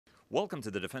Welcome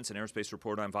to the Defense and Aerospace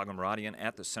Report. I'm Vago Muradian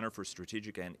at the Center for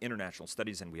Strategic and International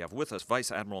Studies, and we have with us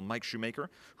Vice Admiral Mike Shoemaker,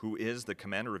 who is the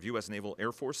commander of US Naval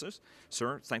Air Forces.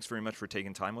 Sir, thanks very much for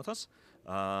taking time with us.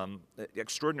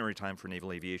 Extraordinary time for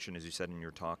naval aviation, as you said in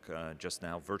your talk just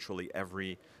now. Virtually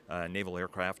every naval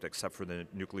aircraft, except for the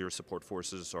nuclear support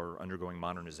forces, are undergoing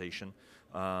modernization.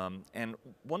 And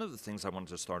one of the things I wanted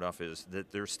to start off is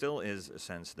that there still is a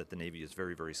sense that the Navy is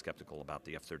very, very skeptical about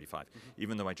the F-35.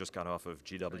 Even though I just got off of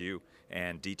GW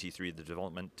and DT3, the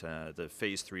development, the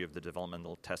phase 3 of the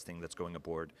developmental testing that's going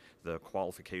aboard, the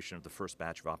qualification of the first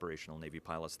batch of operational Navy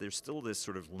pilots, there's still this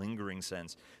sort of lingering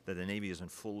sense that the Navy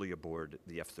isn't fully aboard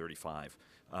the F-35.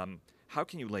 How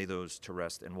can you lay those to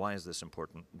rest, and why is this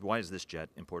important? Why is this jet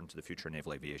important to the future of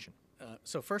naval aviation?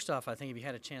 So first off, I think if you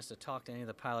had a chance to talk to any of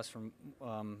the pilots from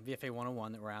VFA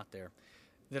 101 that were out there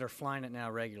that are flying it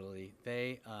now regularly,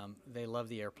 they love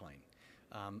the airplane.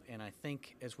 And I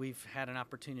think as we've had an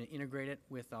opportunity to integrate it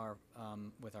with our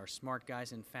smart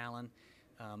guys in Fallon,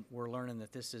 we're learning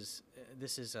that this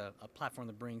is a platform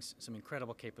that brings some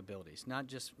incredible capabilities. Not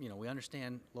just, we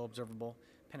understand low observable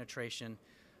penetration,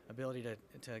 ability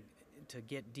to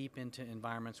get deep into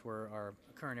environments where our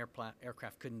current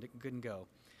aircraft couldn't go.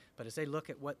 But as they look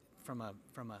at what from a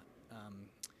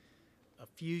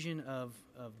fusion of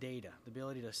data, the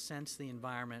ability to sense the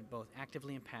environment both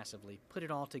actively and passively, put it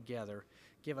all together,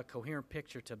 give a coherent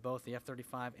picture to both the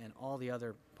F-35 and all the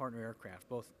other partner aircraft,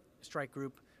 both strike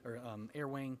group or air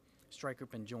wing, strike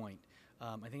group, and joint.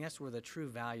 I think that's where the true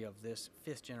value of this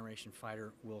fifth generation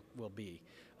fighter will be.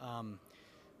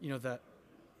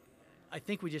 I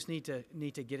think we just need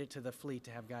to get it to the fleet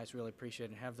to have guys really appreciate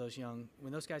it and have those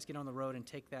when those guys get on the road and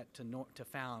take that to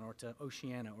Fallon or to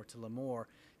Oceana or to Lemoore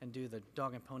and do the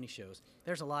dog and pony shows.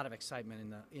 There's a lot of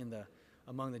excitement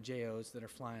among the JOs that are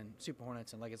flying Super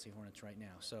Hornets and Legacy Hornets right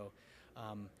now. So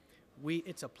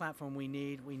it's a platform we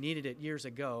need. We needed it years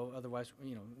ago. Otherwise,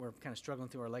 we're kind of struggling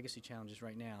through our legacy challenges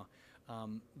right now.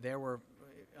 There were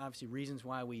obviously reasons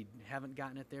why we haven't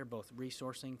gotten it there, both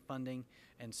resourcing, funding,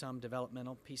 and some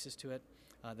developmental pieces to it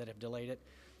that have delayed it.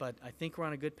 But I think we're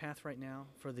on a good path right now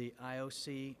for the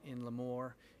IOC in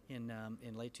Lemoore in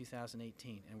late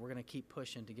 2018, and we're going to keep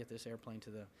pushing to get this airplane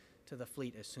to the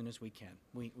fleet as soon as we can.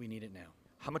 We need it now.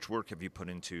 How much work have you put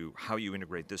into how you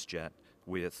integrate this jet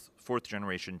with fourth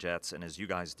generation jets, and as you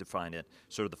guys define it,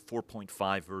 sort of the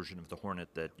 4.5 version of the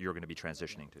Hornet that you're going to be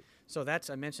transitioning to? So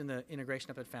I mentioned the integration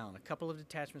up at Fallon. A couple of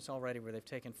detachments already where they've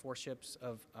taken 4 ships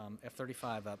of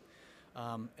F-35 up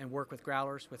and work with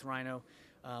Growlers, with Rhino.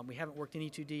 We haven't worked in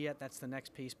E-2D yet. That's the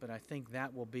next piece, but I think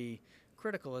that will be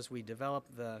critical as we develop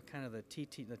the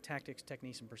tactics,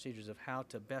 techniques, and procedures of how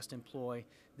to best employ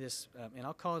this, and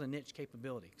I'll call it a niche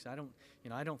capability, because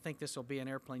I don't think this will be an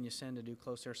airplane you send to do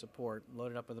close air support,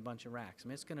 loaded up with a bunch of racks. I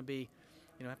mean, it's going to be,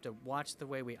 have to watch the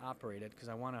way we operate it, because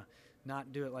I want to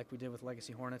not do it like we did with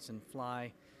Legacy Hornets and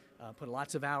fly, put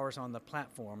lots of hours on the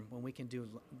platform when we can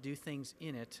do things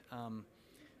in it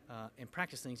and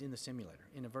practice things in the simulator,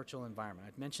 in a virtual environment.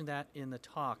 I mentioned that in the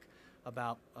talk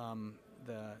about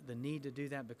the need to do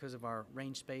that because of our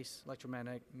range space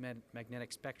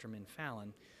electromagnetic spectrum in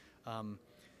Fallon.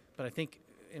 But I think,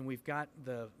 and we've got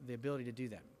the ability to do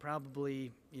that.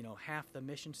 Probably, half the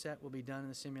mission set will be done in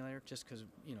the simulator just because,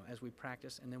 as we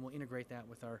practice, and then we'll integrate that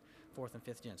with our 4th and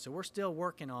 5th gen. So we're still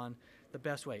working on the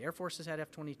best way. Air Force has had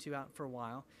F-22 out for a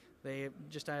while. They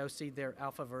just IOC'd their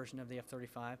alpha version of the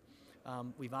F-35.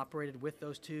 We've operated with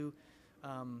those two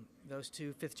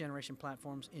 5th generation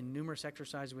platforms in numerous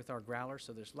exercises with our Growlers,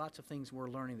 so there's lots of things we're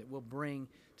learning that we'll bring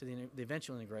to the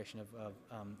eventual integration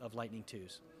of Lightning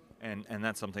IIs. And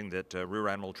that's something that Rear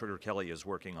Admiral Trigger Kelly is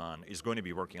going to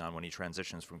be working on when he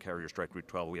transitions from Carrier Strike Group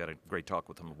 12. We had a great talk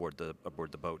with him aboard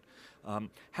the boat.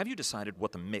 Have you decided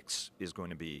what the mix is going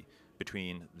to be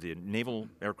between the naval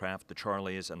aircraft, the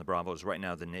Charlies, and the Bravos? Right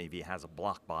now, the Navy has a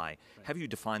block buy. Right. Have you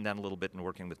defined that a little bit in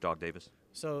working with Dog Davis?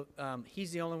 So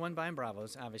he's the only one buying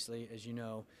Bravos, obviously, as you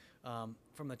know.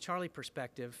 From the Charlie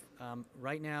perspective,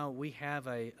 right now we have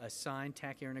a signed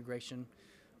TAC Air integration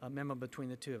memo between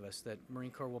the two of us that Marine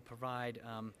Corps will provide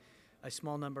a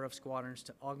small number of squadrons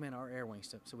to augment our air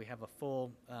wings. So we have a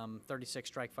full 36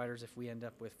 strike fighters if we end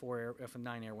up with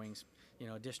 9 air wings,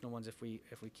 additional ones if we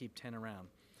keep 10 around.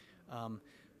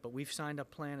 But we've signed a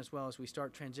plan as well as we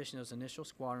start transitioning those initial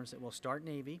squadrons that will start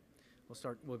Navy.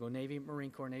 We'll go Navy, Marine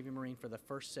Corps, Navy, Marine for the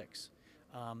first 6.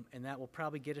 And that will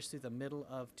probably get us through the middle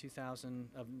of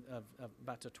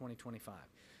about to 2025.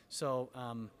 So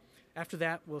after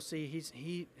that, we'll see.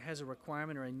 He has a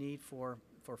requirement or a need for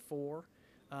 4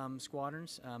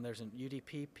 squadrons. There's an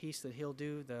UDP piece that he'll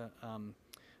do, the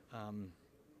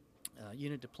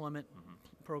unit deployment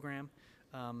program.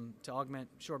 to augment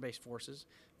shore-based forces.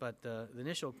 But the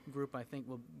initial group, I think,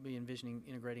 will be envisioning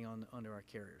integrating onto our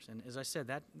carriers. And as I said,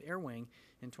 that air wing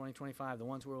in 2025, the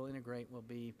ones we'll integrate will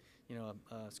be,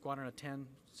 a squadron of 10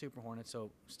 Super Hornets,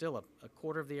 so still a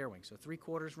quarter of the air wing. So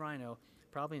 3/4 Rhino,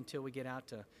 probably until we get out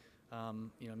to,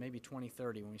 maybe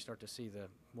 2030 when we start to see the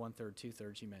 1/3,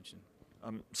 2/3 you mentioned.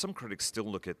 Some critics still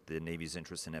look at the Navy's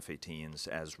interest in F-18s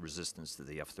as resistance to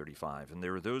the F-35, and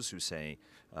there are those who say,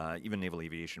 even Naval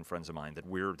Aviation friends of mine, that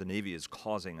the Navy is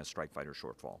causing a strike fighter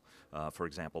shortfall, for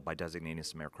example, by designating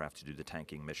some aircraft to do the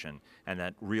tanking mission, and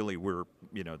that really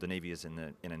the Navy is in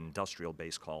an industrial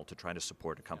base call to try to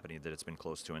support a company that it's been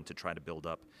close to and to try to build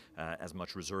up as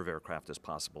much reserve aircraft as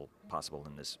possible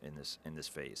in this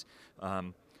phase.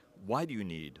 Why do you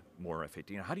need more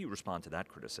F-18? How do you respond to that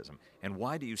criticism? And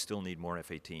why do you still need more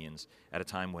F-18s at a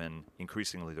time when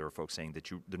increasingly there are folks saying that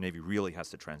the Navy really has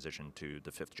to transition to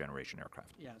the 5th generation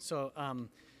aircraft? Yeah, so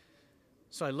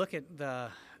I look at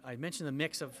I mentioned the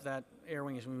mix of that air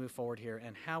wing as we move forward here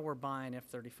and how we're buying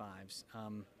F-35s.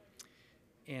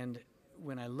 And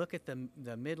when I look at the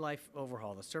midlife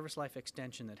overhaul, the service life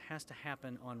extension that has to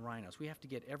happen on Rhinos, we have to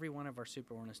get every one of our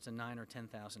Super Hornets to 9,000 or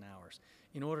 10,000 hours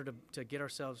in order to get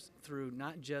ourselves through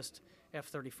not just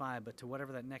F-35, but to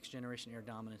whatever that next generation air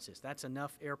dominance is. That's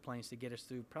enough airplanes to get us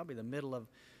through probably the middle of,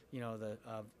 the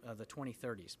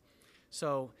 2030s.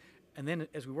 So, and then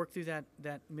as we work through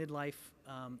that midlife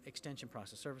extension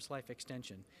process, service life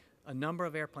extension, a number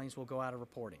of airplanes will go out of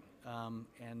reporting,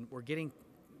 and we're getting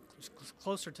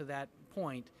closer to that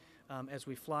point as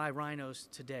we fly Rhinos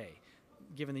today,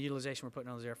 given the utilization we're putting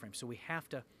on those airframes. So we have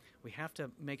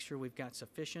to make sure we've got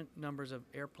sufficient numbers of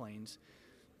airplanes,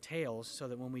 tails, so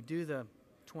that when we do the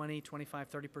 20, 25,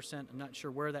 30%, I'm not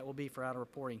sure where that will be for out of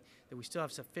reporting, that we still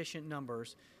have sufficient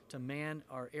numbers to man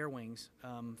our air wings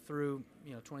through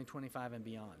 2025 and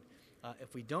beyond.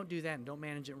 If we don't do that and don't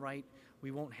manage it right,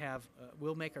 we won't have.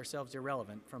 We'll make ourselves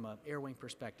irrelevant from an air wing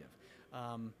perspective.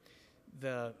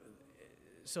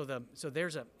 So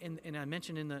there's and I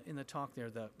mentioned in the talk there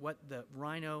the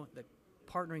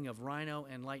partnering of Rhino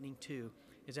and Lightning II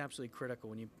is absolutely critical.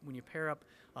 When you pair up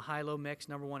a high-low mix,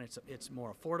 number one, it's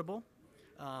more affordable.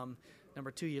 Number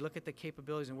two, you look at the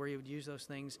capabilities and where you would use those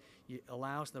things. It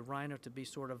allows the Rhino to be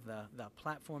sort of the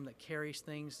platform that carries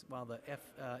things, while the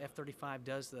F-35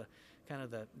 does the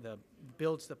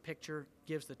builds the picture,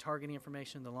 gives the targeting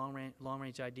information, the long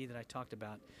range ID that I talked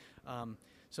about.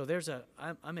 So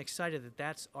I'm excited that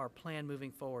that's our plan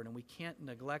moving forward, and we can't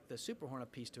neglect the Super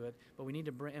Hornet piece to it. But we need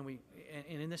to bring,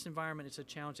 and in this environment, it's a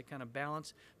challenge to kind of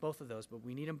balance both of those. But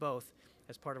we need them both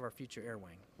as part of our future air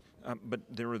wing. But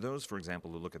there are those, for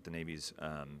example, who look at the Navy's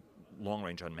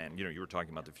long-range unmanned. You were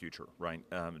talking about the future, right?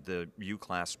 The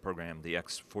U-class program, the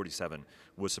X-47,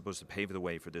 was supposed to pave the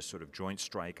way for this sort of joint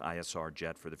strike ISR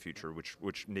jet for the future,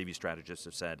 which Navy strategists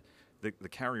have said the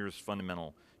carrier's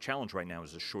fundamental challenge right now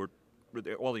is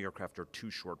all the aircraft are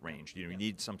too short range. You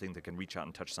need something that can reach out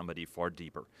and touch somebody far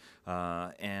deeper.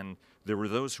 And there were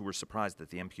those who were surprised that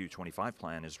the MQ-25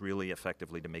 plan is really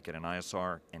effectively to make it an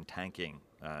ISR and tanking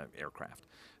aircraft.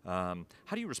 How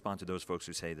do you respond to those folks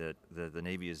who say that the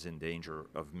Navy is in danger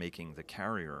of making the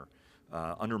carrier,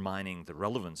 undermining the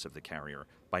relevance of the carrier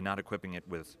by not equipping it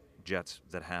with jets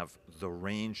that have the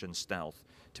range and stealth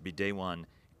to be day one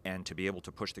and to be able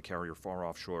to push the carrier far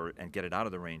offshore and get it out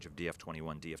of the range of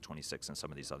DF-21, DF-26, and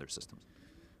some of these other systems?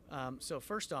 So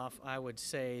first off, I would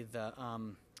say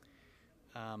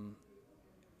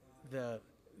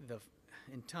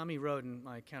and Tommy Roden,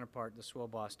 my counterpart, the SWO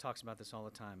boss, talks about this all the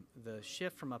time, the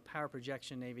shift from a power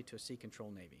projection Navy to a sea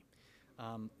control Navy.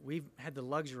 We've had the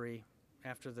luxury,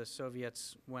 after the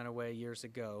Soviets went away years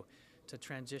ago, to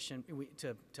transition,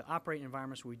 to operate in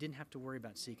environments where we didn't have to worry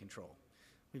about sea control.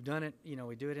 We've done it,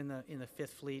 we do it in the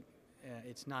 5th Fleet.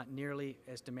 It's not nearly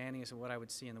as demanding as what I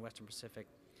would see in the Western Pacific.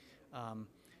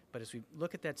 But as we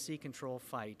look at that sea control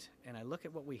fight, and I look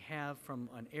at what we have from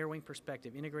an air wing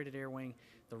perspective, integrated air wing,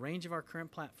 the range of our current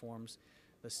platforms,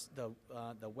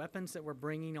 the weapons that we're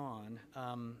bringing on,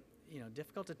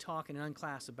 difficult to talk in an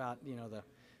unclass about,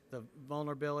 the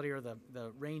vulnerability or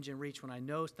the range and reach when I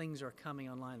know things are coming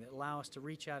online that allow us to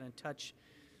reach out and touch,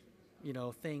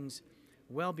 things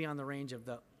well beyond the range of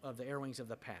the air wings of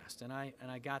the past. And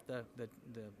I got the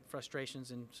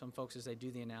frustrations in some folks as they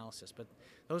do the analysis. But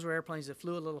those were airplanes that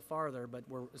flew a little farther but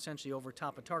were essentially over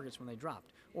top of targets when they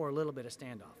dropped, or a little bit of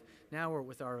standoff. Now we're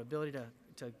with our ability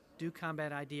to do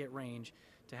combat ID at range,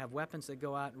 to have weapons that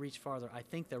go out and reach farther. I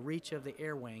think the reach of the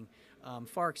air wing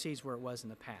far exceeds where it was in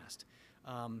the past.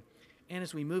 And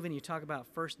as we move in, you talk about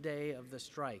first day of the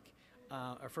strike,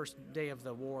 or first day of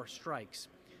the war strikes.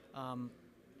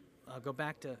 I'll go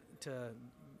back to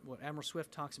what Admiral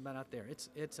Swift talks about out there.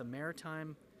 It's a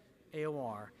maritime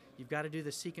AOR. You've got to do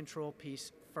the sea control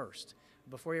piece first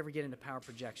before you ever get into power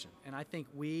projection. And I think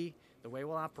the way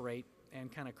we'll operate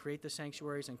and kind of create the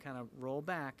sanctuaries and kind of roll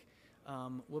back,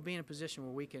 we'll be in a position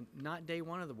where we can, not day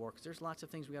one of the war, because there's lots of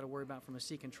things we got to worry about from a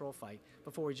sea control fight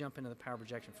before we jump into the power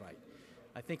projection fight.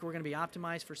 I think we're going to be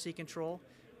optimized for sea control,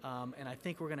 and I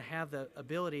think we're going to have the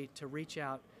ability to reach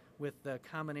out with the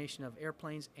combination of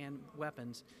airplanes and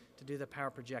weapons to do the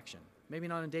power projection. Maybe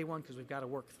not on day one because we've got to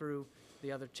work through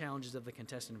the other challenges of the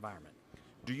contested environment.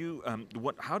 Do you,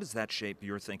 how does that shape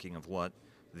your thinking of what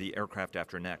the aircraft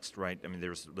after next, right? I mean,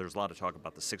 there's a lot of talk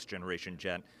about the 6th generation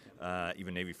jet.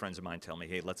 Even Navy friends of mine tell me,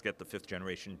 hey, let's get the 5th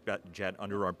generation jet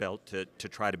under our belt to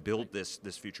try to build this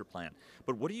future plan.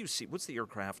 But what do you see, what's the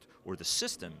aircraft or the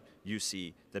system you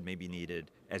see that may be needed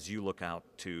as you look out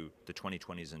to the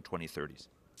 2020s and 2030s?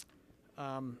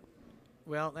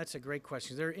 Well, that's a great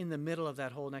question. They're in the middle of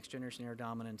that whole next generation air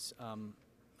dominance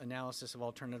analysis of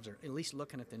alternatives, or at least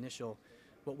looking at the initial,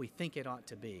 what we think it ought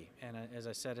to be. And as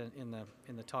I said in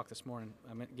the talk this morning,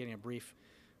 I'm getting a brief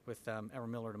with Admiral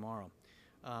Miller tomorrow.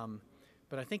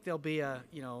 But I think there'll be I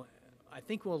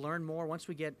think we'll learn more once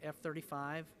we get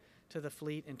F-35 to the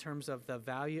fleet in terms of the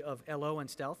value of LO and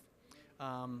stealth.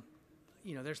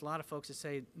 There's a lot of folks that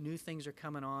say new things are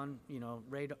coming on,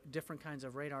 different kinds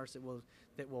of radars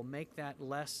that will make that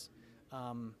less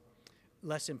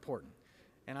important.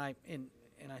 And I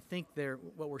think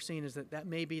what we're seeing is that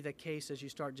may be the case as you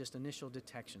start just initial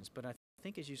detections. But I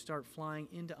think as you start flying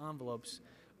into envelopes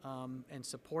and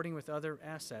supporting with other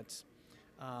assets,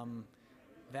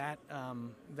 that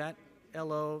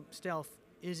LO stealth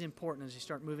is important as you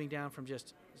start moving down from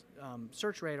just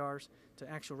search radars to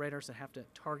actual radars that have to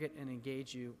target and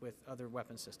engage you with other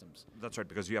weapon systems. That's right,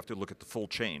 because you have to look at the full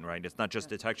chain, right? It's not just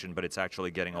detection, but it's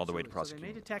actually getting all the way to prosecution. So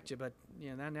they may detect you, but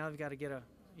now they've got to get a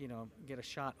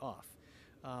shot off.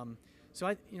 So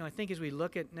I think as we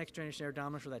look at next generation air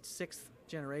dominance for that 6th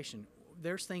generation,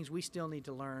 there's things we still need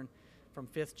to learn from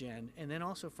 5th gen, and then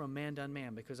also from manned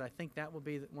unmanned, because I think that will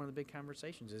be one of the big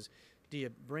conversations is, do you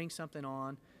bring something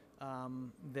on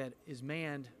that is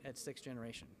manned at 6th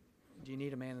generation? Do you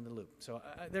need a man in the loop? So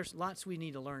there's lots we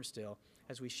need to learn still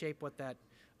as we shape what that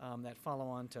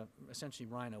follow-on to essentially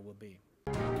Rhino will be.